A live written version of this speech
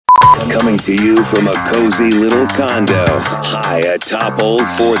Coming to you from a cozy little condo high atop Old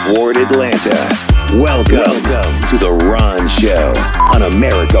Fourth Ward, Atlanta. Welcome to The Ron Show on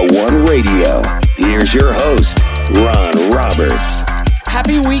America One Radio. Here's your host, Ron Roberts.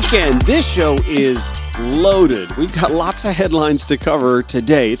 Happy weekend. This show is loaded. We've got lots of headlines to cover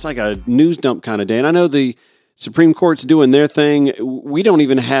today. It's like a news dump kind of day. And I know the Supreme Court's doing their thing. We don't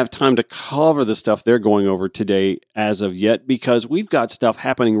even have time to cover the stuff they're going over today as of yet because we've got stuff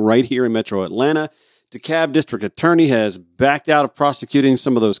happening right here in Metro Atlanta. Dekalb District Attorney has backed out of prosecuting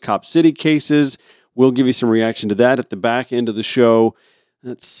some of those Cop City cases. We'll give you some reaction to that at the back end of the show.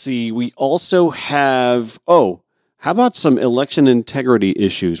 Let's see. We also have, how about some election integrity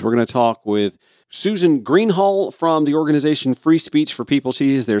issues? We're going to talk with Susan Greenhalgh from the organization Free Speech for People.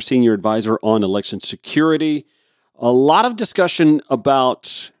 She is their senior advisor on election security. A lot of discussion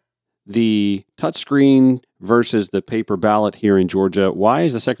about the touchscreen versus the paper ballot here in Georgia. Why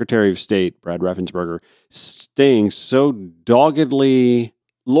is the Secretary of State, Brad Raffensperger, staying so doggedly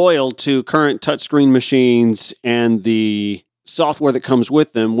loyal to current touchscreen machines and the software that comes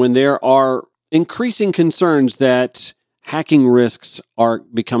with them when there are increasing concerns that hacking risks are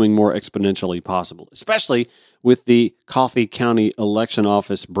becoming more exponentially possible, especially with the Cobb County election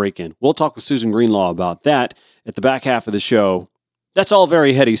office break-in. We'll talk with Susan Greenhalgh about that at the back half of the show. That's all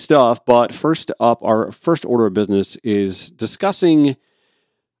very heady stuff, but first up, our first order of business is discussing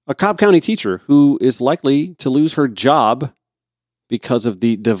a Cobb County teacher who is likely to lose her job because of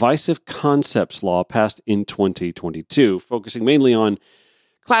the divisive concepts law passed in 2022, focusing mainly on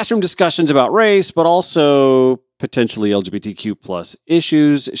classroom discussions about race, but also potentially LGBTQ plus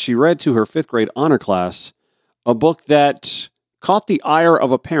issues. She read to her fifth grade honor class a book that caught the ire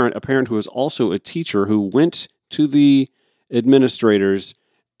of a parent who is also a teacher, who went to the administrators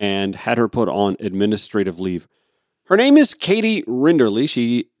and had her put on administrative leave. Her name is Katie Rinderly.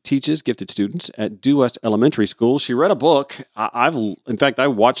 She teaches gifted students at Due West Elementary School. She read a book. I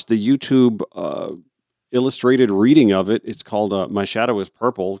watched the YouTube illustrated reading of it. It's called My Shadow is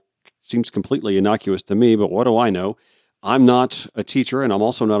Purple. Seems completely innocuous to me, but what do I know? I'm not a teacher, and I'm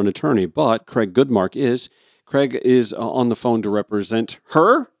also not an attorney, but Craig Goodmark is. Craig is on the phone to represent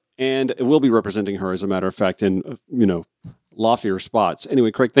her, and will be representing her, as a matter of fact, in, loftier spots.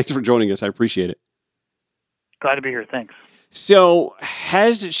 Anyway, Craig, thanks for joining us. I appreciate it. Glad to be here. Thanks. So,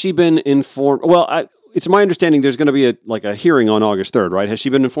 has she been informed? Well, it's my understanding there's going to be a hearing on August 3rd, right? Has she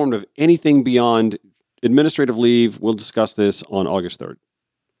been informed of anything beyond administrative leave? We'll discuss this on August 3rd.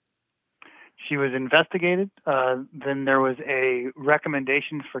 She was investigated. Then there was a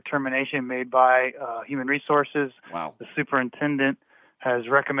recommendation for termination made by Human Resources. Wow. The superintendent has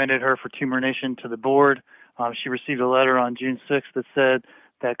recommended her for termination to the board. She received a letter on June 6th that said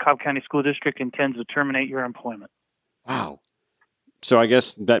that Cobb County School District intends to terminate your employment. Wow. So I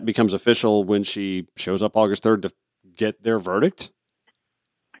guess that becomes official when she shows up August 3rd to get their verdict?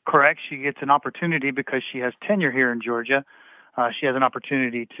 Correct. She gets an opportunity because she has tenure here in Georgia. She has an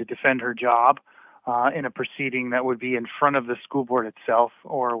opportunity to defend her job in a proceeding that would be in front of the school board itself,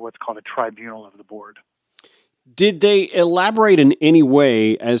 or what's called a tribunal of the board. Did they elaborate in any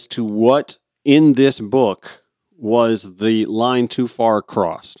way as to what in this book was the line too far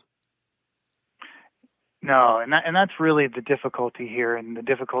crossed? No, and that's really the difficulty here, and the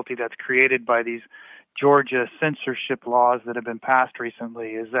difficulty that's created by these Georgia censorship laws that have been passed recently,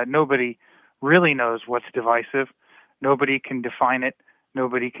 is that nobody really knows what's divisive. Nobody can define it.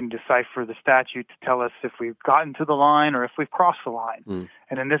 Nobody can decipher the statute to tell us if we've gotten to the line or if we've crossed the line.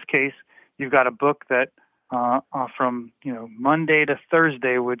 And in this case, you've got a book that from Monday to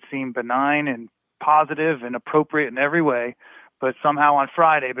Thursday would seem benign and positive and appropriate in every way, but somehow on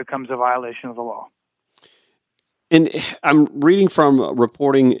Friday becomes a violation of the law. And I'm reading from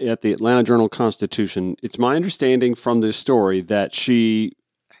reporting at the Atlanta Journal-Constitution. It's my understanding from this story that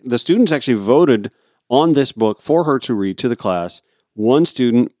the students actually voted on this book for her to read to the class. One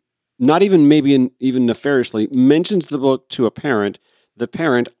student, not even even nefariously, mentions the book to a parent. The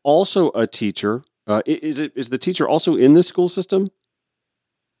parent, also a teacher. Is the teacher also in this school system?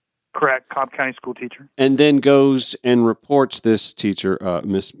 Correct, Cobb County school teacher. And then goes and reports this teacher,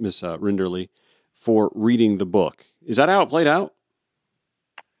 Miss Rinderly, for reading the book. Is that how it played out?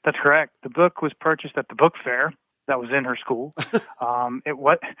 That's correct. The book was purchased at the book fair that was in her school. It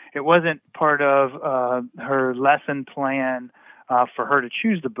wasn't part of her lesson plan for her to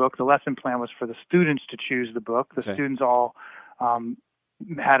choose the book. The lesson plan was for the students to choose the book. The students all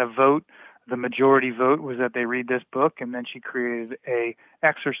had a vote. The majority vote was that they read this book, and then she created a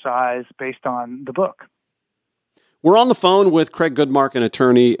exercise based on the book. We're on the phone with Craig Goodmark, an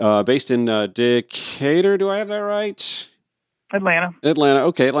attorney based in Decatur. Do I have that right? Atlanta.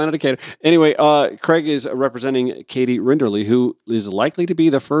 Okay, Atlanta, Decatur. Anyway, Craig is representing Katie Rinderly, who is likely to be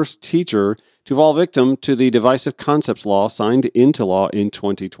the first teacher to fall victim to the divisive concepts law signed into law in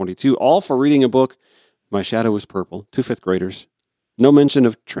 2022, all for reading a book, My Shadow is Purple, to fifth graders. No mention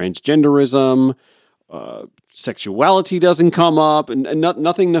of transgenderism, sexuality doesn't come up, and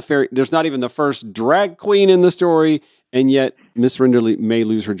nothing nefarious. There's not even the first drag queen in the story, and yet Miss Rinderly may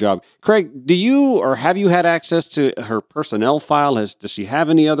lose her job. Craig, do you or have you had access to her personnel file? Does she have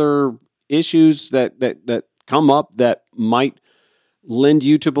any other issues that come up that might lend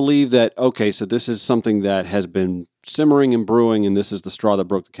you to believe that, okay, so this is something that has been simmering and brewing, and this is the straw that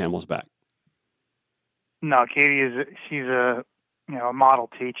broke the camel's back? No, she's a model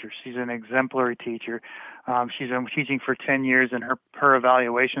teacher. She's an exemplary teacher. She's been teaching for 10 years, and her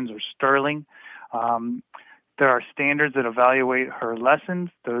evaluations are sterling. There are standards that evaluate her lessons.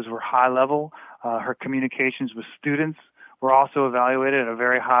 Those were high level. Her communications with students were also evaluated at a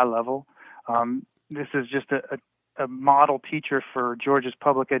very high level. This is just a model teacher for Georgia's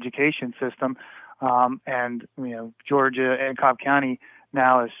public education system, and Georgia and Cobb County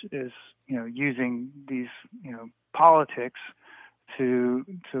now is using these politics to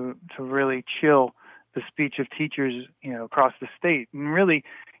really chill the speech of teachers across the state. And really,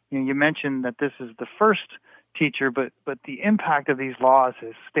 you mentioned that this is the first teacher, but the impact of these laws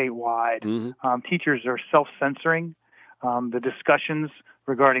is statewide. Mm-hmm. Teachers are self-censoring. The discussions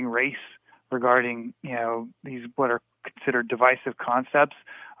regarding race, regarding these what are considered divisive concepts,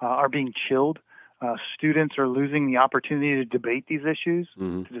 are being chilled. Students are losing the opportunity to debate these issues,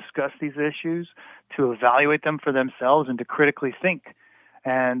 mm-hmm. to discuss these issues, to evaluate them for themselves, and to critically think.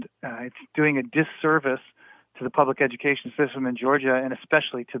 And it's doing a disservice to the public education system in Georgia, and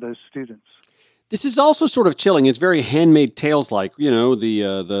especially to those students. This is also sort of chilling. It's very Handmaid's Tales-like.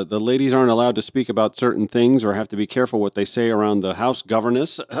 The ladies aren't allowed to speak about certain things or have to be careful what they say around the house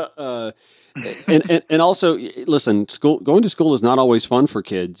governess. And also, listen, going to school is not always fun for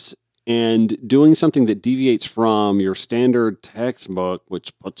kids. And doing something that deviates from your standard textbook,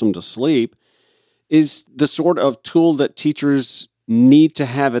 which puts them to sleep, is the sort of tool that teachers need to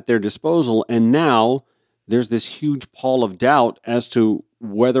have at their disposal. And now there's this huge pall of doubt as to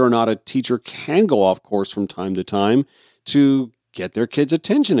whether or not a teacher can go off course from time to time to get their kids'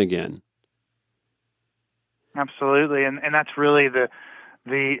 attention again. Absolutely, and that's really the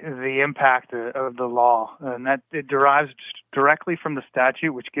impact of the law, and that it derives directly from the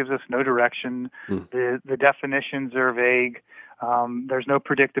statute, which gives us no direction. The definitions are vague. There's no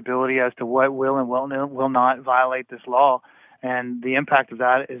predictability as to what will and will not violate this law, and the impact of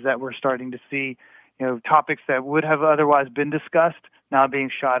that is that we're starting to see topics that would have otherwise been discussed now being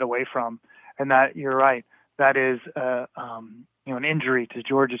shied away from. And that, you're right, that is an injury to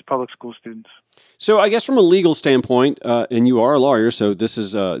Georgia's public school students. So I guess from a legal standpoint, and you are a lawyer, so this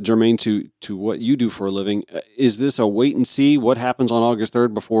is germane to what you do for a living, is this a wait and see what happens on August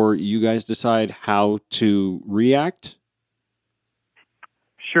 3rd before you guys decide how to react?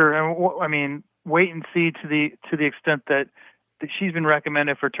 Sure. And wait and see to the extent that she's been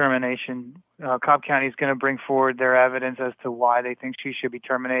recommended for termination. Cobb County is going to bring forward their evidence as to why they think she should be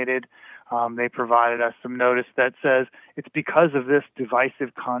terminated. They provided us some notice that says it's because of this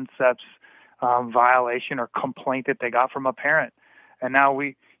divisive concepts violation or complaint that they got from a parent. And now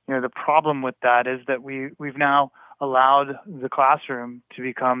the problem with that is that we've now allowed the classroom to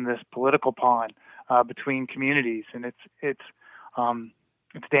become this political pawn between communities, and it's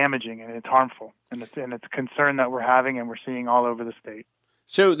damaging and it's harmful, and it's a concern that we're having and we're seeing all over the state.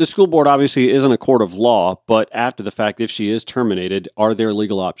 So the school board obviously isn't a court of law, but after the fact, if she is terminated, are there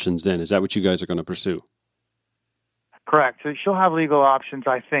legal options then? Is that what you guys are going to pursue? Correct. So she'll have legal options,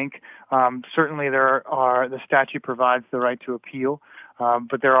 I think. Certainly the statute provides the right to appeal,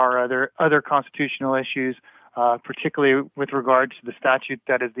 but there are other constitutional issues, particularly with regard to the statute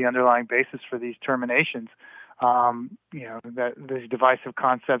that is the underlying basis for these terminations. That these divisive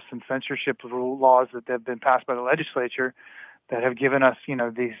concepts and censorship laws that have been passed by the legislature that have given us,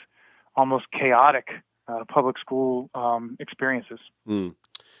 these almost chaotic public school experiences. Mm.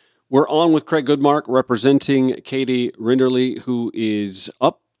 We're on with Craig Goodmark representing Katie Rinderly, who is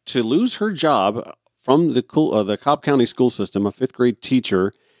up to lose her job from the Cobb County school system, a fifth grade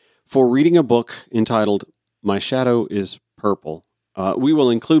teacher, for reading a book entitled My Shadow is Purple. We will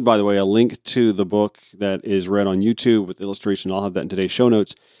include, by the way, a link to the book that is read on YouTube with illustration. I'll have that in today's show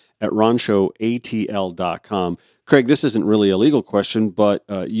notes at ronshowatl.com. Craig, this isn't really a legal question, but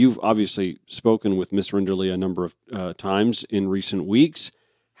you've obviously spoken with Miss Rinderly a number of times in recent weeks.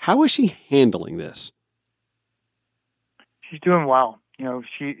 How is she handling this? She's doing well.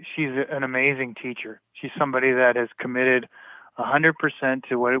 She's an amazing teacher. She's somebody that has committed 100%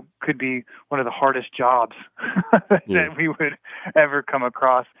 to what could be one of the hardest jobs that we would ever come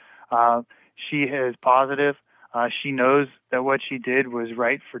across. She is positive. She knows that what she did was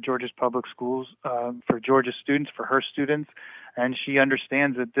right for Georgia's public schools, for Georgia students, for her students, and she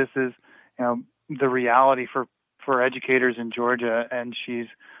understands that this is, the reality for educators in Georgia, and she's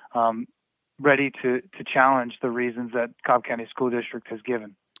ready to challenge the reasons that Cobb County School District has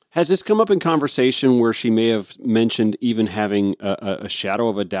given. Has this come up in conversation where she may have mentioned even having a shadow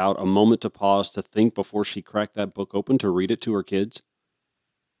of a doubt, a moment to pause, to think before she cracked that book open to read it to her kids?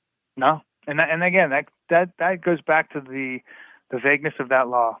 No. And again, that goes back to the vagueness of that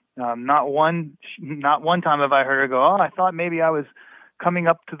law. Not one time have I heard her go, I thought maybe I was coming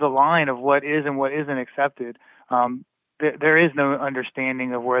up to the line of what is and what isn't accepted. There is no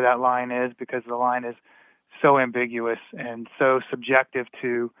understanding of where that line is, because the line is so ambiguous and so subjective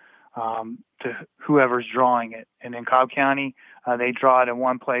to whoever's drawing it. And in Cobb County, they draw it in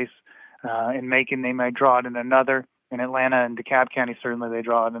one place. In Macon, they might draw it in another. In Atlanta and Dekalb County, certainly they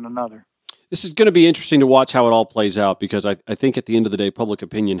draw it in another. This is going to be interesting to watch how it all plays out, because I think at the end of the day, public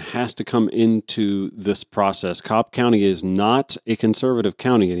opinion has to come into this process. Cobb County is not a conservative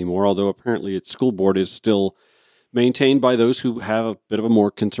county anymore, although apparently its school board is still maintained by those who have a bit of a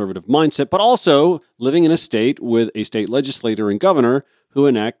more conservative mindset, but also living in a state with a state legislator and governor who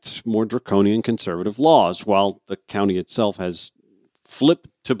enact more draconian conservative laws, while the county itself has flipped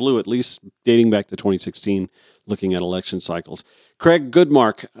to blue, at least dating back to 2016, looking at election cycles. Craig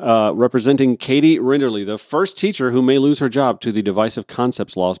Goodmark, representing Katie Rinderly, the first teacher who may lose her job to the divisive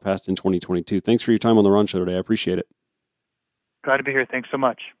concepts laws passed in 2022. Thanks for your time on the Ron Show today. I appreciate it. Glad to be here. Thanks so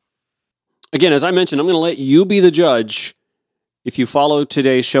much. Again, as I mentioned, I'm going to let you be the judge. If you follow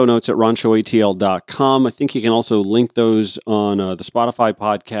today's show notes at ronshowatl.com, I think you can also link those on the Spotify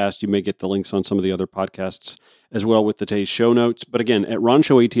podcast. You may get the links on some of the other podcasts as well with today's show notes. But again, at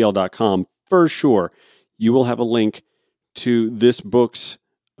ronshowatl.com, for sure, you will have a link to this book's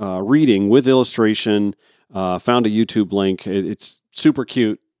reading with illustration. Found a YouTube link. It's super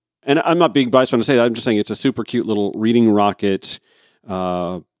cute. And I'm not being biased when I say that. I'm just saying it's a super cute little reading rocket,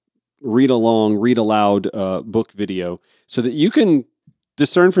 read along, read aloud book video, so that you can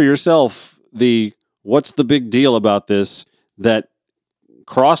discern for yourself what's the big deal about this that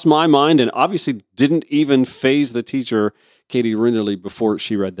crossed my mind and obviously didn't even faze the teacher, Katie Rinderly, before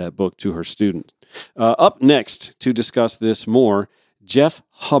she read that book to her students. Up next to discuss this more, Jeff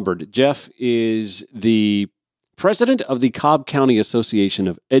Hubbard. Jeff is the president of the Cobb County Association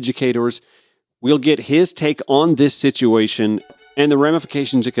of Educators. We'll get his take on this situation and the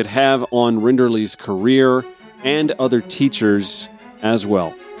ramifications it could have on Rinderly's career and other teachers as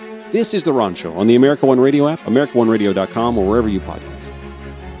well. This is The Ron Show on the America One Radio app, AmericaOneRadio.com, or wherever you podcast.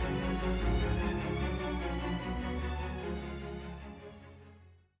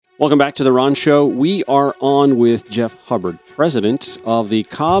 Welcome back to The Ron Show. We are on with Jeff Hubbard, president of the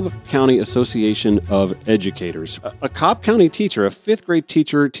Cobb County Association of Educators. A Cobb County teacher, a fifth grade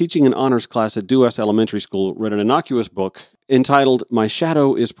teacher teaching an honors class at Dewes Elementary School, read an innocuous book entitled My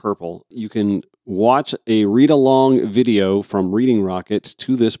Shadow is Purple. You can watch a read-along video from Reading Rocket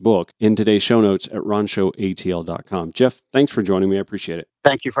to this book in today's show notes at ronshowatl.com. Jeff, thanks for joining me. I appreciate it.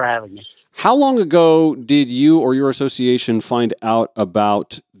 Thank you for having me. How long ago did you or your association find out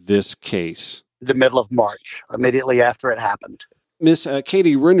about this case? The middle of March, immediately after it happened. Miss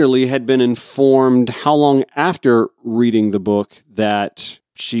Katie Rinderly had been informed how long after reading the book that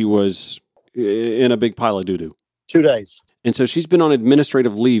she was in a big pile of doo-doo? 2 days. And so she's been on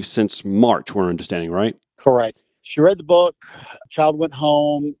administrative leave since March, we're understanding, right? Correct. She read the book, child went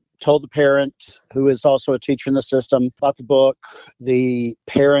home, told the parent, who is also a teacher in the system, about the book. The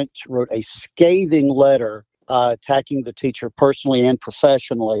parent wrote a scathing letter attacking the teacher personally and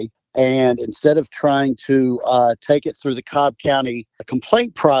professionally. And instead of trying to take it through the Cobb County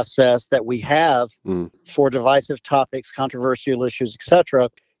complaint process that we have for divisive topics, controversial issues,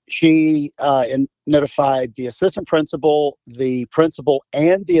 etc., she notified the assistant principal,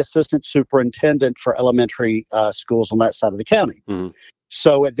 and the assistant superintendent for elementary schools on that side of the county. Mm-hmm.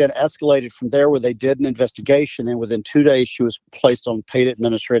 So it then escalated from there, where they did an investigation, and within 2 days she was placed on paid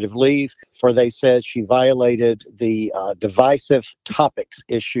administrative leave, for they said she violated the divisive topics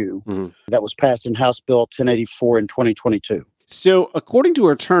issue that was passed in House Bill 1084 in 2022. So according to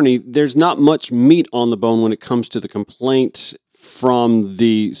her attorney, there's not much meat on the bone when it comes to the complaint from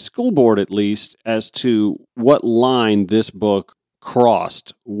the school board, at least, as to what line this book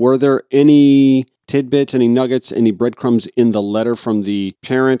crossed. Were there any tidbits, any nuggets, any breadcrumbs in the letter from the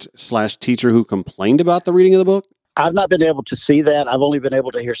parent/teacher who complained about the reading of the book? I've not been able to see that. I've only been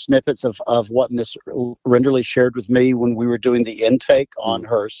able to hear snippets of what Ms. Renderly shared with me when we were doing the intake on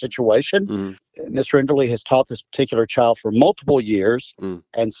her situation. Ms. Renderly has taught this particular child for multiple years,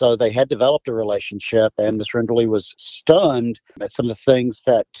 and so they had developed a relationship, and Ms. Renderly was stunned at some of the things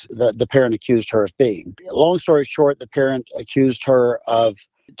that the parent accused her of being. Long story short, the parent accused her of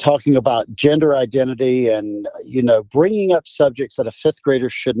talking about gender identity and, bringing up subjects that a fifth grader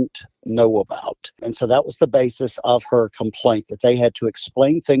shouldn't know about. And so that was the basis of her complaint, that they had to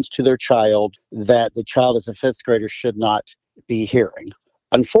explain things to their child that the child as a fifth grader should not be hearing.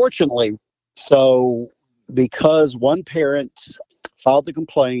 Unfortunately, so because one parent filed the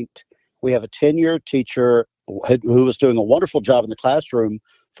complaint, we have a 10-year teacher who was doing a wonderful job in the classroom.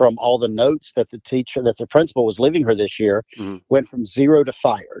 From all the notes that the principal was leaving her this year, went from 0 to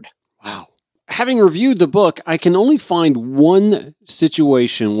fired. Wow. Having reviewed the book, I can only find one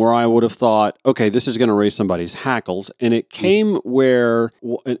situation where I would have thought, okay, this is going to raise somebody's hackles. And it came where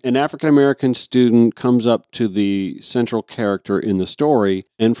an African-American student comes up to the central character in the story.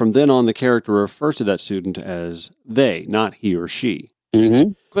 And from then on, the character refers to that student as they, not he or she.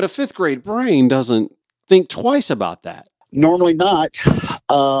 But a fifth grade brain doesn't think twice about that. Normally not,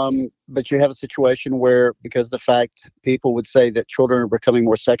 but you have a situation where, because of the fact people would say that children are becoming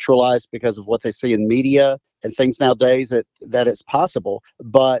more sexualized because of what they see in media and things nowadays, that it's possible.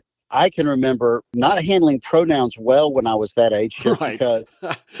 But I can remember not handling pronouns well when I was that age, just because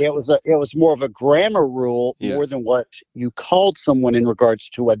it was more of a grammar rule more than what you called someone in regards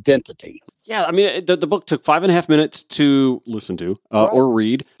to identity. Yeah, I mean, the book took 5.5 minutes to listen to or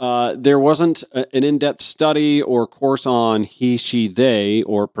read. There wasn't an in-depth study or course on he, she, they,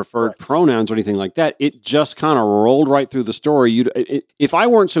 or preferred pronouns or anything like that. It just kind of rolled right through the story. If I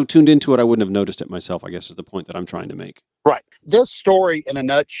weren't so tuned into it, I wouldn't have noticed it myself, I guess is the point that I'm trying to make. Right. This story, in a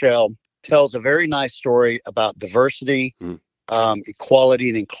nutshell, tells a very nice story about diversity, equality,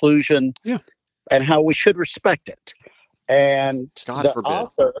 and inclusion, and how we should respect it. And God the forbid.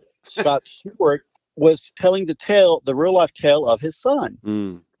 author, Scott Stewart, was telling the real-life tale of his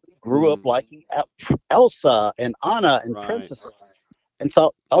son. Grew up liking Elsa and Anna and princesses, and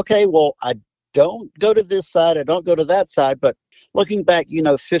thought, okay, well, I don't go to this side, I don't go to that side. But looking back,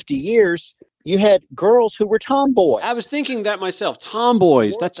 50 years, you had girls who were tomboys. I was thinking that myself.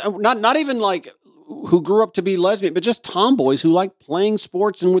 Tomboys. That's not even like who grew up to be lesbian, but just tomboys who like playing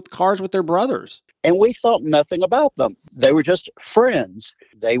sports and with cars with their brothers. And we thought nothing about them. They were just friends.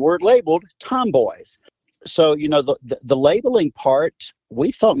 They were labeled tomboys. So, the labeling part,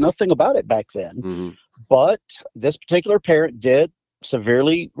 we thought nothing about it back then. But this particular parent did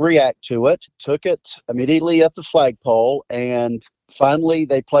severely react to it, took it immediately up the flagpole, and finally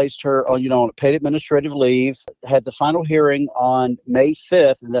they placed her on paid administrative leave, had the final hearing on May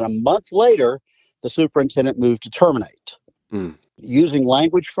 5th, and then a month later, the superintendent moved to terminate. Using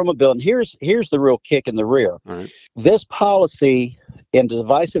language from a bill. And here's the real kick in the rear. This policy in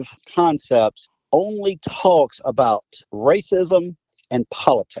divisive concepts only talks about racism and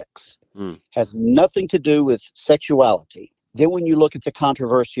politics. Has nothing to do with sexuality. Then when you look at the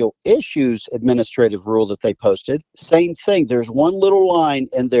controversial issues administrative rule that they posted, same thing. There's one little line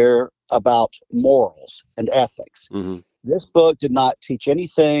in there about morals and ethics. This book did not teach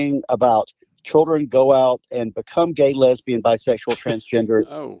anything about children go out and become gay, lesbian, bisexual,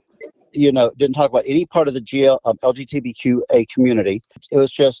 transgender. Didn't talk about any part of the LGBTQA community. It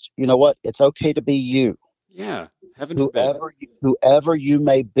was just, it's okay to be you. Yeah. Whoever you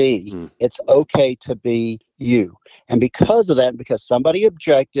may be, it's okay to be you. And because of that, because somebody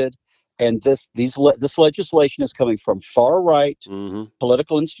objected, and this legislation is coming from far right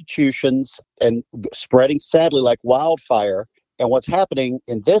political institutions and spreading sadly like wildfire. And what's happening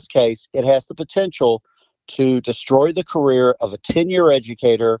in this case, it has the potential to destroy the career of a 10-year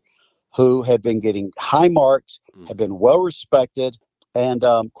educator who had been getting high marks, had been well respected. And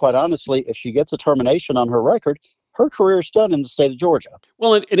quite honestly, if she gets a termination on her record, her career is done in the state of Georgia.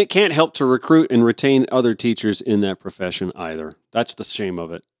 Well, and it can't help to recruit and retain other teachers in that profession either. That's the shame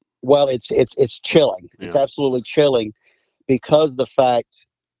of it. Well, it's chilling. Yeah. It's absolutely chilling because the fact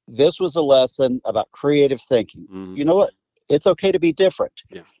this was a lesson about creative thinking. You know what? It's okay to be different.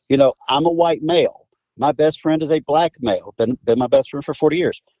 Yeah. I'm a white male. My best friend is a black male. Been my best friend for 40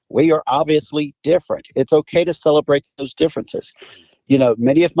 years. We are obviously different. It's okay to celebrate those differences.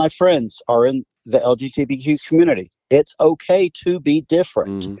 Many of my friends are in the LGBTQ community. It's okay to be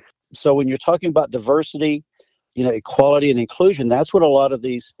different. So when you're talking about diversity, equality and inclusion, that's what a lot of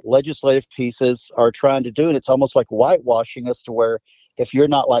these legislative pieces are trying to do. And it's almost like whitewashing us to where if you're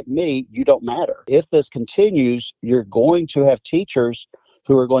not like me, you don't matter. If this continues, you're going to have teachers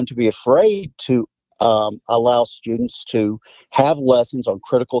who are going to be afraid to allow students to have lessons on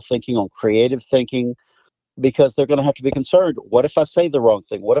critical thinking, on creative thinking, because they're going to have to be concerned. What if I say the wrong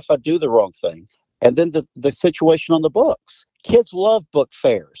thing? What if I do the wrong thing? And then the situation on the books. Kids love book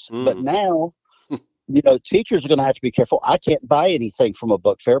fairs, but now, teachers are going to have to be careful. I can't buy anything from a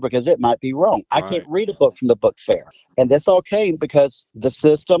book fair because it might be wrong. I can't read a book from the book fair. And this all came because the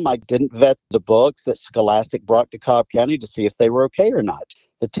system, I didn't vet the books that Scholastic brought to Cobb County to see if they were okay or not.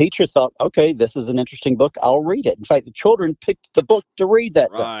 The teacher thought, okay, this is an interesting book. I'll read it. In fact, the children picked the book to read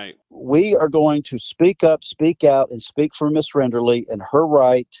that day. We are going to speak up, speak out, and speak for Miss Renderly and her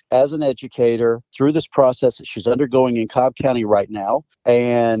right as an educator through this process that she's undergoing in Cobb County right now.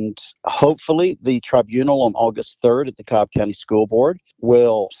 And hopefully the tribunal on August 3rd at the Cobb County School Board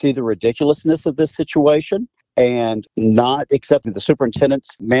will see the ridiculousness of this situation and not accept the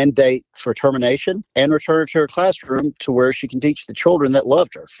superintendent's mandate for termination and return her to her classroom to where she can teach the children that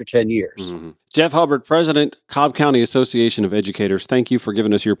loved her for 10 years. Jeff Hubbard, President, Cobb County Association of Educators, thank you for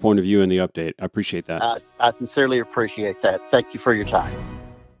giving us your point of view in the update. I appreciate that. I sincerely appreciate that. Thank you for your time.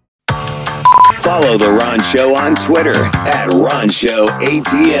 Follow The Ron Show on Twitter at RonShowATL.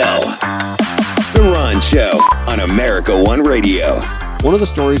 The Ron Show on America One Radio. One of the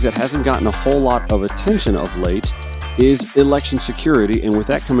stories that hasn't gotten a whole lot of attention of late is election security. And with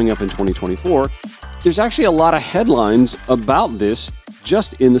that coming up in 2024, there's actually a lot of headlines about this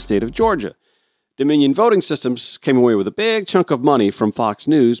just in the state of Georgia. Dominion Voting Systems came away with a big chunk of money from Fox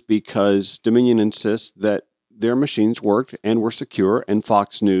News because Dominion insists that their machines worked and were secure, and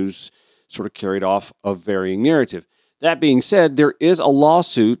Fox News sort of carried off a varying narrative. That being said, there is a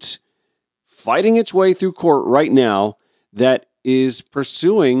lawsuit fighting its way through court right now that is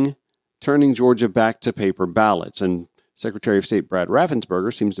pursuing turning Georgia back to paper ballots. And Secretary of State Brad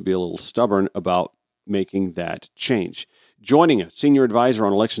Raffensperger seems to be a little stubborn about making that change. Joining us, Senior Advisor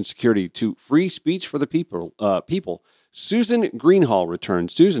on Election Security to Free Speech for the People, Susan Greenhalgh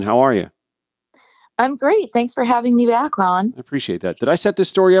returns. Susan, how are you? I'm great. Thanks for having me back, Ron. I appreciate that. Did I set this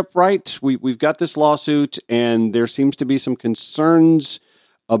story up right? We've got this lawsuit, and there seems to be some concerns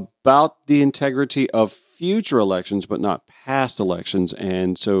about the integrity of future elections, but not past elections.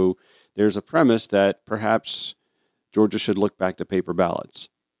 And so there's a premise that perhaps Georgia should look back to paper ballots.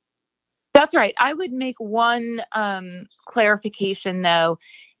 That's right. I would make one clarification, though,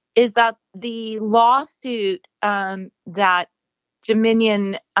 is that the lawsuit that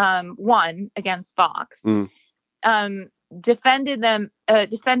Dominion won against Fox defended them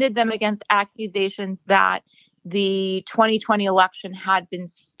against accusations that the 2020 election had been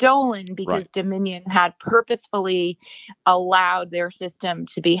stolen because Dominion had purposefully allowed their system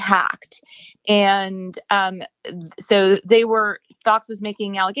to be hacked. And so Fox was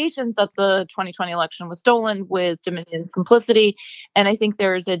making allegations that the 2020 election was stolen with Dominion's complicity. And I think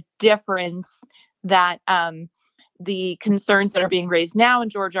there's a difference that the concerns that are being raised now in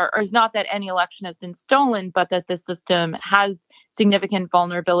Georgia is not that any election has been stolen, but that the system has significant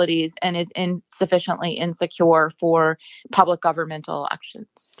vulnerabilities and is insufficiently insecure for public governmental elections.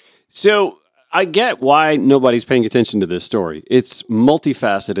 So I get why nobody's paying attention to this story. It's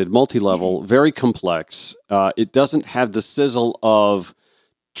multifaceted, multi-level, very complex. It doesn't have the sizzle of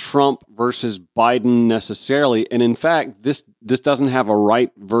Trump versus Biden necessarily. And in fact, this doesn't have a right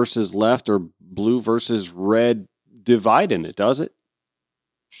versus left or blue versus red divide in it, does it?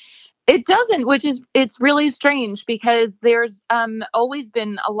 It doesn't, it's really strange because there's always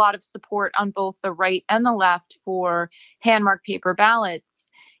been a lot of support on both the right and the left for hand-marked paper ballots.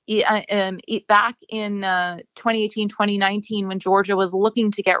 Back in 2018, 2019, when Georgia was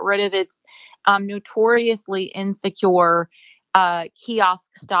looking to get rid of its notoriously insecure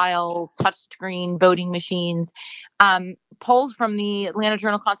kiosk-style touchscreen voting machines, polls from the Atlanta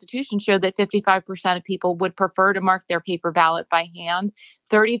Journal-Constitution showed that 55% of people would prefer to mark their paper ballot by hand.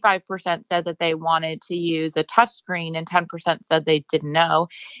 35% said that they wanted to use a touchscreen, and 10% said they didn't know,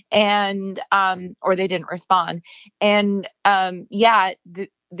 and or they didn't respond. And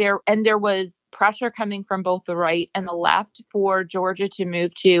there was pressure coming from both the right and the left for Georgia to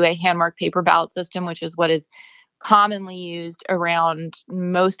move to a hand-marked paper ballot system, which is what is commonly used around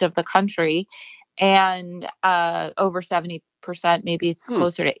most of the country, and over 70%, maybe it's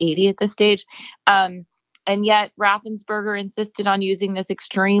closer to 80 at this stage. And yet Raffensperger insisted on using this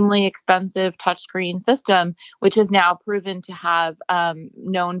extremely expensive touchscreen system, which has now proven to have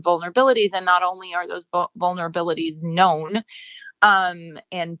known vulnerabilities. And not only are those vulnerabilities known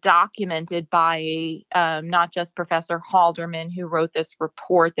and documented by not just Professor Halderman, who wrote this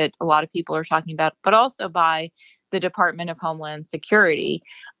report that a lot of people are talking about, but also by the Department of Homeland Security.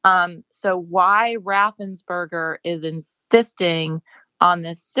 So why Raffensperger is insisting on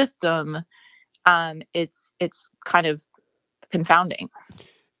this system, it's kind of confounding.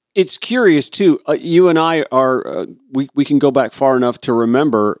 It's curious too. You and I are we can go back far enough to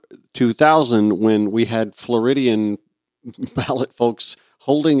remember 2000 when we had Floridian ballot folks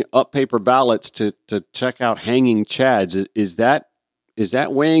holding up paper ballots to check out hanging chads. Is that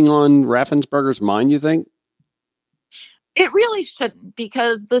weighing on Raffensperger's mind, you think? It really shouldn't,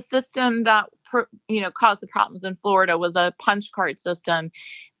 because the system that caused the problems in Florida was a punch card system.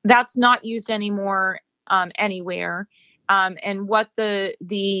 That's not used anymore anywhere. And what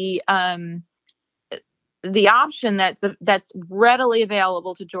the option that's readily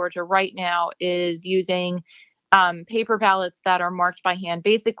available to Georgia right now is using paper ballots that are marked by hand,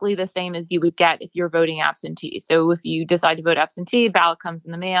 basically the same as you would get if you're voting absentee. So if you decide to vote absentee, ballot comes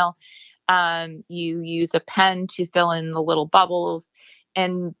in the mail. You use a pen to fill in the little bubbles,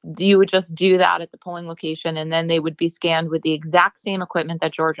 and you would just do that at the polling location, and then they would be scanned with the exact same equipment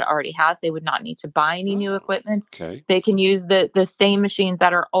that Georgia already has. They would not need to buy any new equipment. Okay. They can use the same machines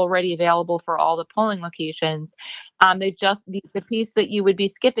that are already available for all the polling locations. The piece that you would be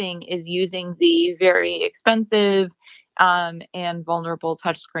skipping is using the very expensive and vulnerable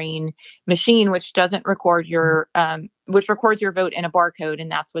touchscreen machine, which doesn't record which records your vote in a barcode,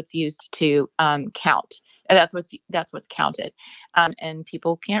 and that's what's used to count. And that's what's counted. And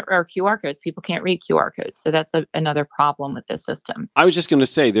people can't, or QR codes. People can't read QR codes, so that's another problem with this system. I was just going to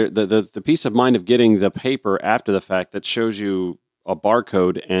say the peace of mind of getting the paper after the fact that shows you a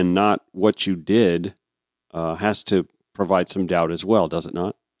barcode and not what you did has to provide some doubt as well, does it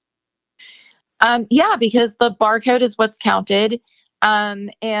not? Yeah, because the barcode is what's counted,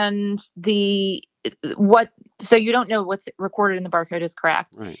 and so you don't know what's recorded in the barcode is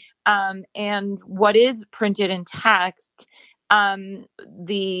correct. Right. And what is printed in text,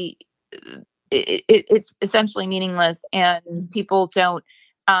 it's essentially meaningless, and people don't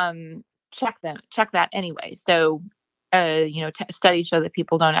check that anyway. So, studies show that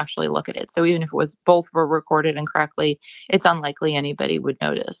people don't actually look at it. So even if both were recorded incorrectly, it's unlikely anybody would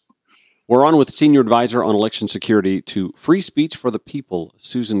notice. We're on with Senior Advisor on Election Security to Free Speech for the People,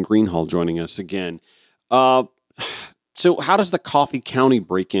 Susan Greenhalgh, joining us again. So how does the Coffee County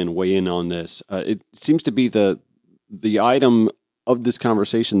break-in weigh in on this? It seems to be the item of this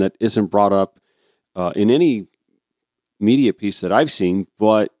conversation that isn't brought up in any media piece that I've seen,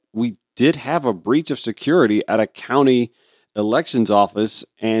 but we did have a breach of security at a county elections office,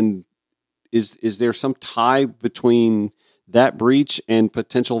 and is there some tie between that breach and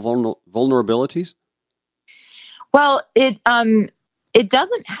potential vulnerabilities? Well, it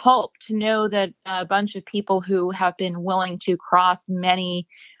doesn't help to know that a bunch of people who have been willing to cross many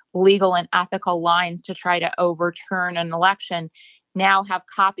legal and ethical lines to try to overturn an election now have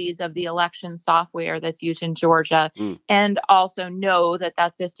copies of the election software that's used in Georgia, and also know that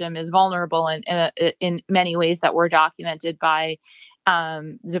that system is vulnerable in many ways that were documented by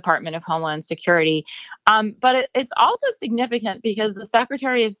Department of Homeland Security. But it's also significant because the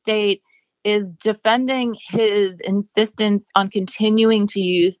Secretary of State is defending his insistence on continuing to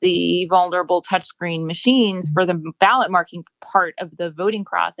use the vulnerable touchscreen machines for the ballot marking part of the voting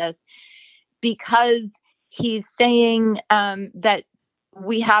process, because he's saying that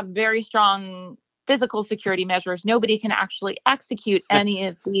we have very strong physical security measures. Nobody can actually execute any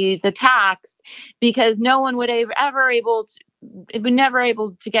of these attacks because no one would never able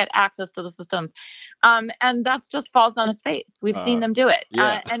to get access to the systems. And that's just falls on its face. We've seen them do it.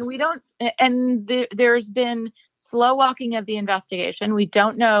 Yeah. And we don't, and there's been slow walking of the investigation. We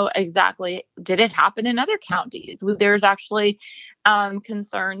don't know exactly, did it happen in other counties? There's actually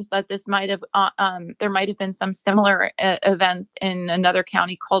concerns that this there might have been some similar events in another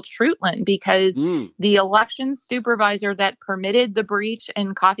county called Fruitland, because the election supervisor that permitted the breach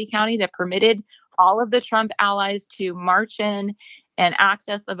in Coffee County, that permitted all of the Trump allies to march in and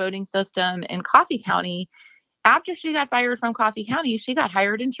access the voting system in Coffee County, after she got fired from Coffee County, she got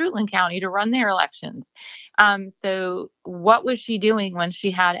hired in Fruitland County to run their elections. So what was she doing when she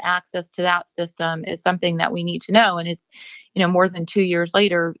had access to that system is something that we need to know. And it's, more than 2 years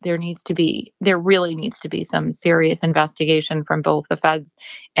later, there really needs to be some serious investigation from both the feds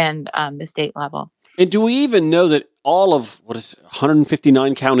and the state level. And do we even know that all of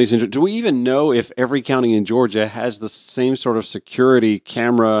 159 counties do we even know if every county in Georgia has the same sort of security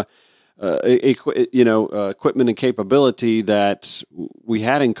camera equipment and capability that we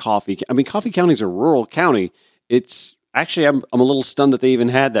had in Coffee? I mean, Coffee County is a rural county. It's actually, I'm a little stunned that they even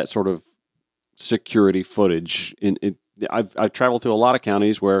had that sort of security footage. I've traveled through a lot of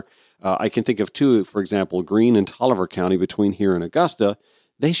counties where I can think of two, for example, Greene and Tolliver County between here and Augusta,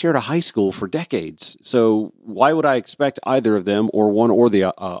 they shared a high school for decades. So why would I expect either of them or one or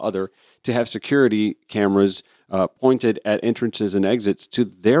the other to have security cameras pointed at entrances and exits to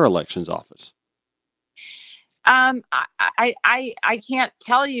their elections office? I can't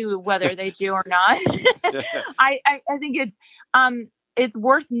tell you whether they do or not. I think it's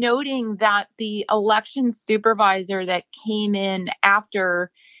worth noting that the election supervisor that came in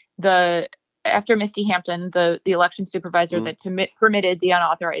after Misty Hampton, the election supervisor that permitted the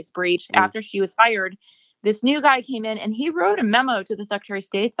unauthorized breach, after she was fired, this new guy came in and he wrote a memo to the Secretary of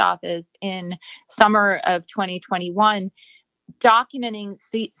State's office in summer of 2021 documenting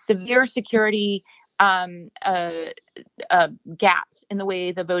severe security gaps in the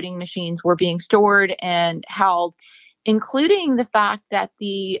way the voting machines were being stored and held, including the fact that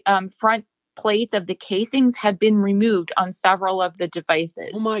the front plates of the casings had been removed on several of the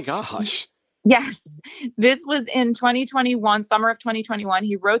devices. Oh my gosh. Yes, this was in 2021, summer of 2021.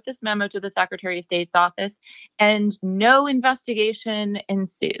 He wrote this memo to the Secretary of State's office and no investigation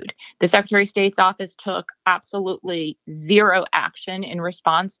ensued. The Secretary of State's office took absolutely zero action in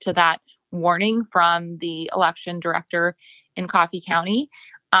response to that warning from the election director in Coffee County.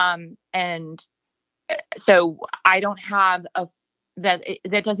 And so I don't have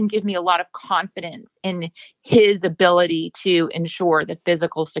that doesn't give me a lot of confidence in his ability to ensure the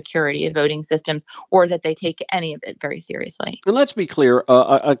physical security of voting systems, or that they take any of it very seriously. And let's be clear,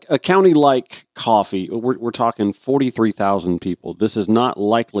 a county like Coffee, we're talking 43,000 people. This is not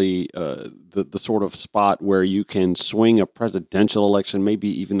likely the sort of spot where you can swing a presidential election, maybe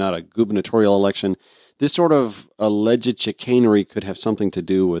even not a gubernatorial election. This sort of alleged chicanery could have something to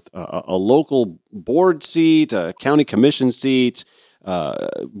do with a local board seat, a county commission seat,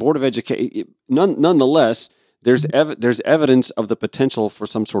 Board of Education. Nonetheless, there's evidence of the potential for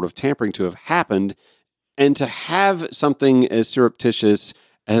some sort of tampering to have happened, and to have something as surreptitious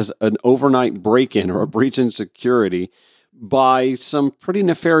as an overnight break-in or a breach in security by some pretty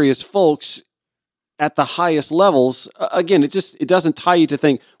nefarious folks at the highest levels. Again, it doesn't tie you to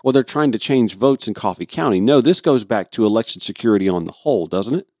think, well, they're trying to change votes in Coffee County. No, this goes back to election security on the whole,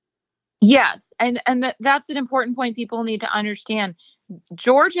 doesn't it? Yes, and that's an important point people need to understand.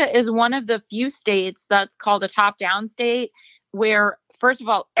 Georgia is one of the few states that's called a top-down state where, first of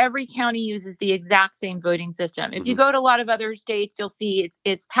all, every county uses the exact same voting system. If you go to a lot of other states, you'll see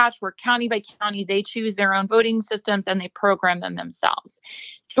it's patchwork. County by county, they choose their own voting systems and they program them themselves.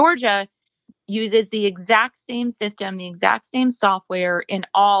 Georgia uses the exact same system, the exact same software in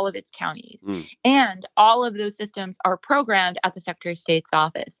all of its counties. And all of those systems are programmed at the Secretary of State's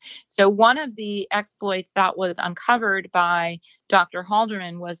office. So one of the exploits that was uncovered by Dr.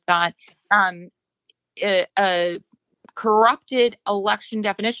 Halderman was that corrupted election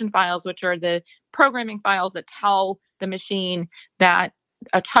definition files, which are the programming files that tell the machine that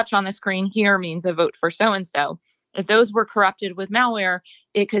a touch on the screen here means a vote for so-and-so. If those were corrupted with malware,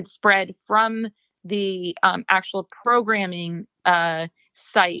 it could spread from the actual programming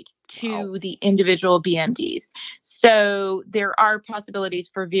site to the individual BMDs. So there are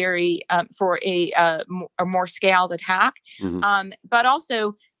possibilities for a more scaled attack, but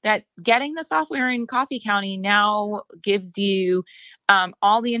also that getting the software in Coffee County now gives you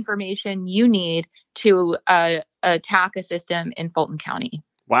all the information you need to attack a system in Fulton County.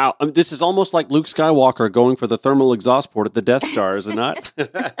 Wow. This is almost like Luke Skywalker going for the thermal exhaust port at the Death Star, is it not?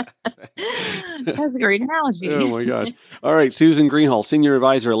 That's a great analogy. Oh, my gosh. All right. Susan Greenhalgh, Senior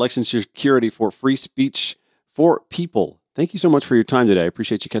Advisor, Election Security for Free Speech for People. Thank you so much for your time today. I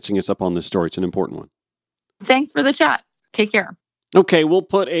appreciate you catching us up on this story. It's an important one. Thanks for the chat. Take care. Okay. We'll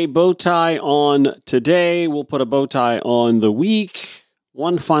put a bow tie on today. We'll put a bow tie on the week.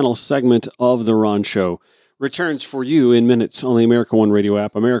 One final segment of The Ron Show returns for you in minutes on the America One Radio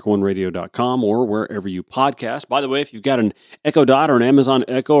app, AmericaOneRadio.com, or wherever you podcast. By the way, if you've got an Echo Dot or an Amazon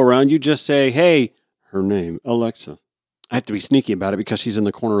Echo around you, just say, hey, her name, Alexa. I have to be sneaky about it because she's in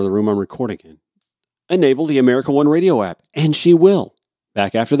the corner of the room I'm recording in. Enable the America One Radio app, and she will.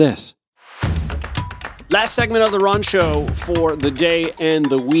 Back after this. Last segment of the Ron Show for the day and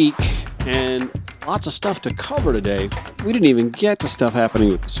the week, and lots of stuff to cover today. We didn't even get to stuff happening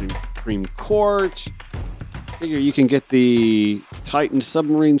with the Supreme Court. Figure you can get the Titan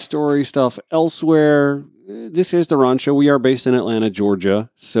submarine story stuff elsewhere. This is the Ron Show. We are based in Atlanta, Georgia.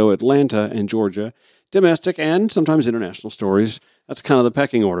 So Atlanta and Georgia, domestic and sometimes international stories. That's kind of the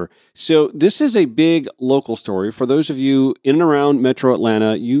pecking order. So this is a big local story. For those of you in and around Metro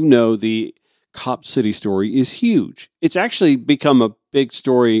Atlanta, you know the Cop City story is huge. It's actually become a big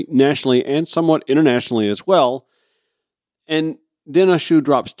story nationally and somewhat internationally as well. And then a shoe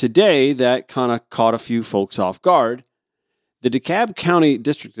drops today that kind of caught a few folks off guard. The Dekalb County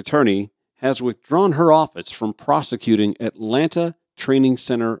District Attorney has withdrawn her office from prosecuting Atlanta Training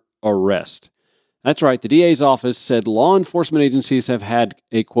Center arrest. That's right. The DA's office said law enforcement agencies have had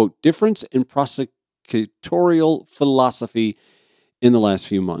a, quote, difference in prosecutorial philosophy in the last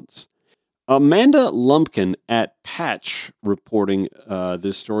few months. Amanda Lumpkin at Patch reporting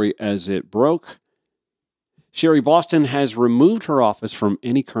this story as it broke. Sherry Boston has removed her office from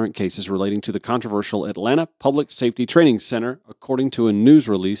any current cases relating to the controversial Atlanta Public Safety Training Center, according to a news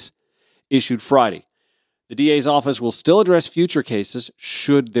release issued Friday. The DA's office will still address future cases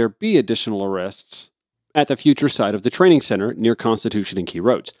should there be additional arrests at the future site of the training center near Constitution and Key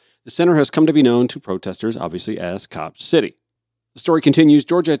Roads. The center has come to be known to protesters, obviously, as Cobb City. The story continues.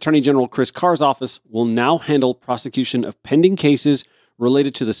 Georgia Attorney General Chris Carr's office will now handle prosecution of pending cases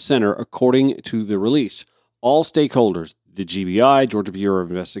related to the center, according to the release. All stakeholders, the GBI, Georgia Bureau of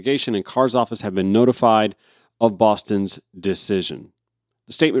Investigation, and Carr's office have been notified of Boston's decision.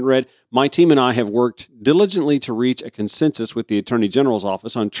 The statement read, "My team and I have worked diligently to reach a consensus with the Attorney General's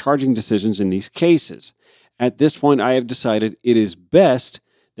office on charging decisions in these cases. At this point, I have decided it is best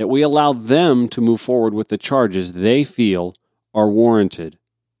that we allow them to move forward with the charges they feel are warranted."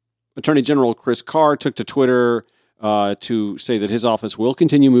 Attorney General Chris Carr took to Twitter to say that his office will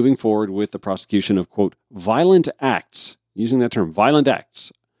continue moving forward with the prosecution of, quote, violent acts, using that term, violent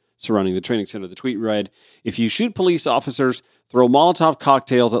acts, surrounding the training center. The tweet read, "If you shoot police officers, throw Molotov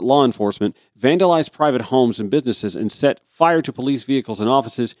cocktails at law enforcement, vandalize private homes and businesses, and set fire to police vehicles and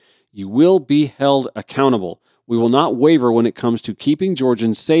offices, you will be held accountable. We will not waver when it comes to keeping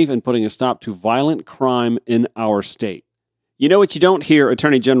Georgians safe and putting a stop to violent crime in our state." You know what you don't hear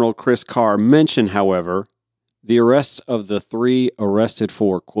Attorney General Chris Carr mention, however? The arrests of the 3 arrested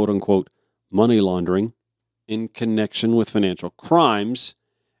for, quote-unquote, money laundering in connection with financial crimes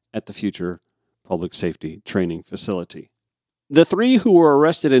at the future public safety training facility. The 3 who were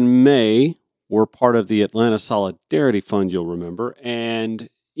arrested in May were part of the Atlanta Solidarity Fund, you'll remember. And,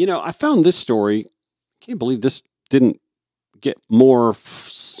 I found this story. I can't believe this didn't get more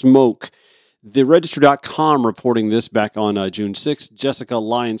smoke. The Register.com reporting this back on June 6th. Jessica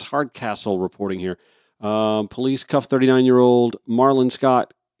Lyons Hardcastle reporting here. Police cuffed 39-year-old Marlon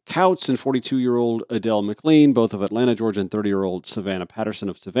Scott Couts and 42-year-old Adele McLean, both of Atlanta, Georgia, and 30-year-old Savannah Patterson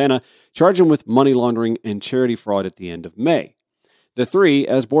of Savannah, charged them with money laundering and charity fraud at the end of May. The 3,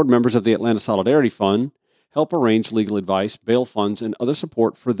 as board members of the Atlanta Solidarity Fund, help arrange legal advice, bail funds, and other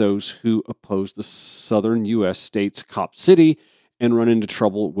support for those who oppose the southern U.S. state's Cobb City and run into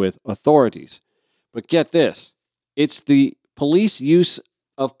trouble with authorities. But get this, it's the police use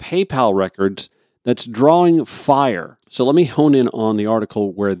of PayPal records that's drawing fire. So let me hone in on the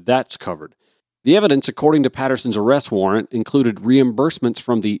article where that's covered. The evidence, according to Patterson's arrest warrant, included reimbursements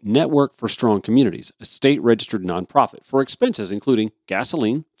from the Network for Strong Communities, a state-registered nonprofit, for expenses including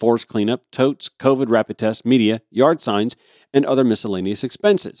gasoline, forest cleanup, totes, COVID rapid test, media, yard signs, and other miscellaneous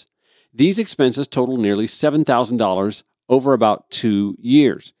expenses. These expenses totaled nearly $7,000 over about 2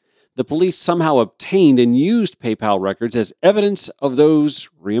 years. The police somehow obtained and used PayPal records as evidence of those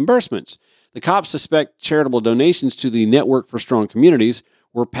reimbursements. The cops suspect charitable donations to the Network for Strong Communities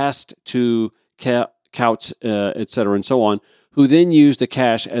were passed to Couts, etc., and so on, who then used the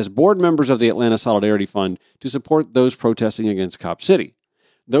cash as board members of the Atlanta Solidarity Fund to support those protesting against Cobb City.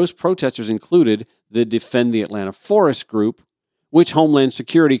 Those protesters included the Defend the Atlanta Forest group, which Homeland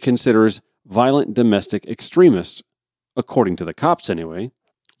Security considers violent domestic extremists, according to the cops anyway.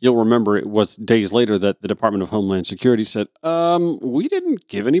 You'll remember it was days later that the Department of Homeland Security said, we didn't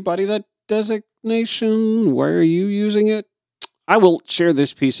give anybody that designation. Why are you using it? I will share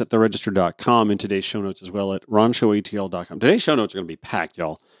this piece at theregister.com in today's show notes as well at ronshowatl.com. Today's show notes are going to be packed,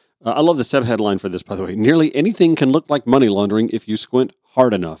 y'all. I love the subheadline for this, by the way. Nearly anything can look like money laundering if you squint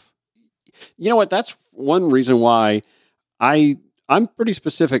hard enough. You know what? That's one reason why I'm pretty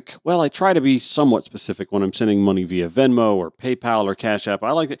specific. Well, I try to be somewhat specific when I'm sending money via Venmo or PayPal or Cash App.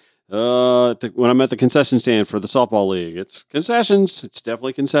 I like it when I'm at the concession stand for the softball league. It's concessions. It's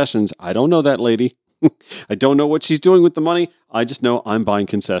definitely concessions. I don't know that lady. I don't know what she's doing with the money. I just know I'm buying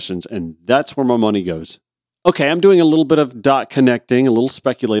concessions, and that's where my money goes. Okay, I'm doing a little bit of dot connecting, a little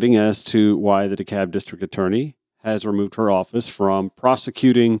speculating as to why the DeKalb District Attorney has removed her office from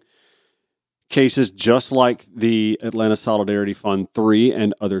prosecuting cases just like the Atlanta Solidarity Fund 3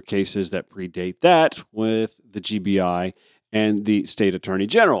 and other cases that predate that with the GBI and the state attorney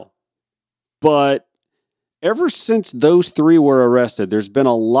general. But ever since those 3 were arrested, there's been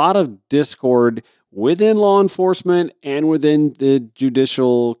a lot of discord within law enforcement and within the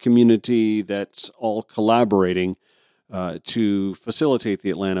judicial community that's all collaborating to facilitate the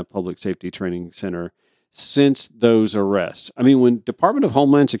Atlanta Public Safety Training Center since those arrests. I mean, when Department of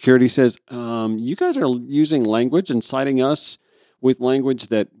Homeland Security says, you guys are using language and citing us with language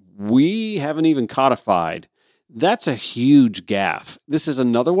that we haven't even codified, that's a huge gaffe. This is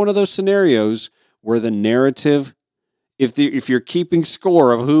another one of those scenarios where the narrative, if you're keeping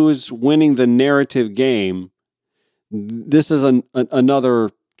score of who is winning the narrative game, this is another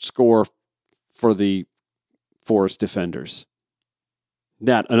score for the forest defenders.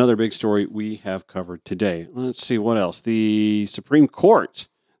 Another big story we have covered today. Let's see what else. The Supreme Court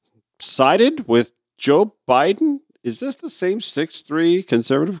sided with Joe Biden. Is this the same 6-3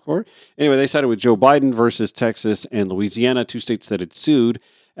 conservative court? Anyway, they sided with Joe Biden versus Texas and Louisiana, two states that had sued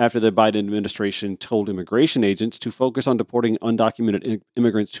after the Biden administration told immigration agents to focus on deporting undocumented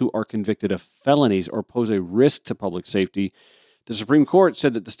immigrants who are convicted of felonies or pose a risk to public safety. The Supreme Court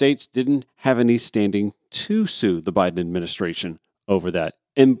said that the states didn't have any standing to sue the Biden administration over that.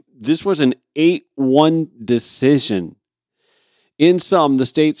 And this was an 8-1 decision. In sum, the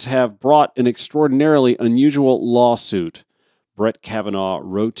states have brought an extraordinarily unusual lawsuit. Brett Kavanaugh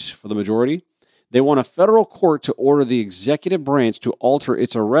wrote for the majority. They want a federal court to order the executive branch to alter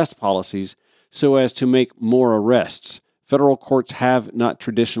its arrest policies so as to make more arrests. Federal courts have not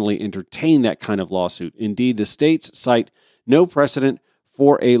traditionally entertained that kind of lawsuit. Indeed, the states cite no precedent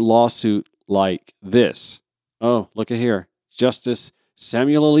for a lawsuit like this. Oh, look at here. Justice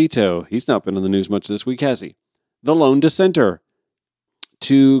Samuel Alito. He's not been in the news much this week, has he? The lone dissenter.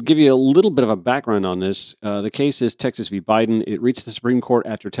 To give you a little bit of a background on this, the case is Texas v. Biden. It reached the Supreme Court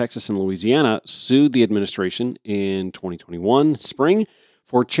after Texas and Louisiana sued the administration in 2021 spring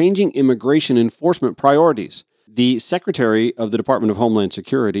for changing immigration enforcement priorities. The Secretary of the Department of Homeland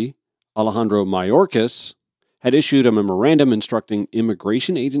Security, Alejandro Mayorkas, had issued a memorandum instructing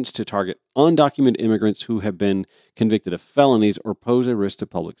immigration agents to target undocumented immigrants who have been convicted of felonies or pose a risk to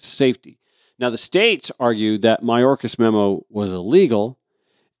public safety. Now, the states argued that Mayorkas' memo was illegal,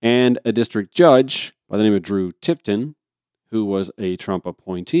 and a district judge by the name of Drew Tipton, who was a Trump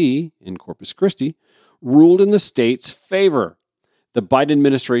appointee in Corpus Christi, ruled in the state's favor. The Biden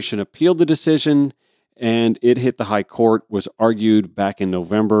administration appealed the decision, and it hit the high court, was argued back in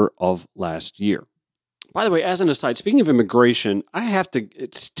November of last year. By the way, as an aside, speaking of immigration,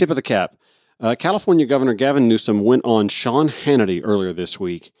 it's tip of the cap. California Governor Gavin Newsom went on Sean Hannity earlier this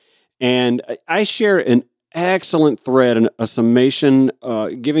week, and I share an excellent thread and a summation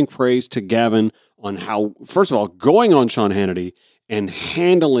giving praise to Gavin on how, first of all, going on Sean Hannity and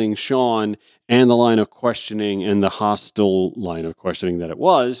handling Sean and the line of questioning and the hostile line of questioning that it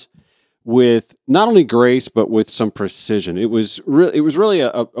was with not only grace, but with some precision. It was really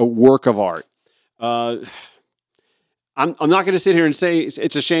a work of art. I'm not going to sit here and say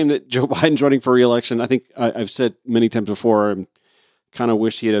it's a shame that Joe Biden's running for re-election. I think I've said many times before, I kind of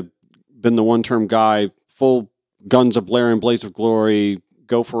wish he'd have been the one-term guy, full guns a-blaring, blaze of glory,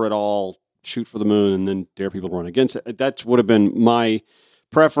 go for it all, shoot for the moon, and then dare people to run against it. That would have been my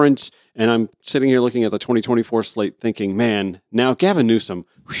preference, and I'm sitting here looking at the 2024 slate thinking, man, now Gavin Newsom,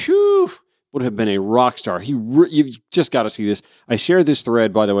 would have been a rock star. You've just got to see this. I shared this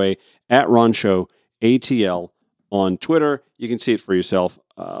thread, by the way, at Ron Show ATL on Twitter. You can see it for yourself.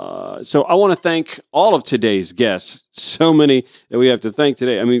 So I want to thank all of today's guests. So many that we have to thank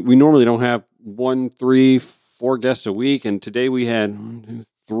today. I mean, we normally don't have 1, 3, 4 guests a week, and today we had 1, 2,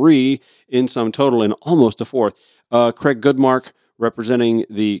 3 in sum total, and almost a fourth. Craig Goodmark, representing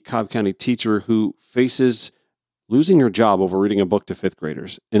the Cobb County teacher who faces losing her job over reading a book to fifth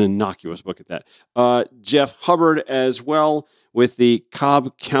graders, an innocuous book at that. Jeff Hubbard as well with the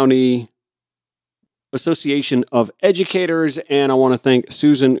Cobb County Association of Educators, and I want to thank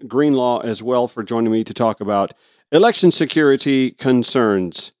Susan Greenhalgh as well for joining me to talk about election security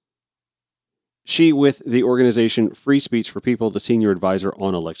concerns. She with the organization Free Speech for People, the senior advisor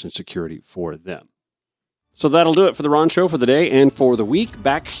on election security for them. So that'll do it for the Ron Show for the day and for the week.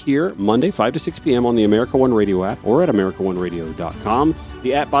 Back here Monday, 5 to 6 p.m. on the America One Radio app or at AmericaOneRadio.com.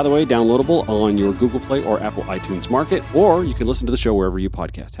 The app, by the way, downloadable on your Google Play or Apple iTunes Market, or you can listen to the show wherever you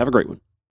podcast. Have a great one.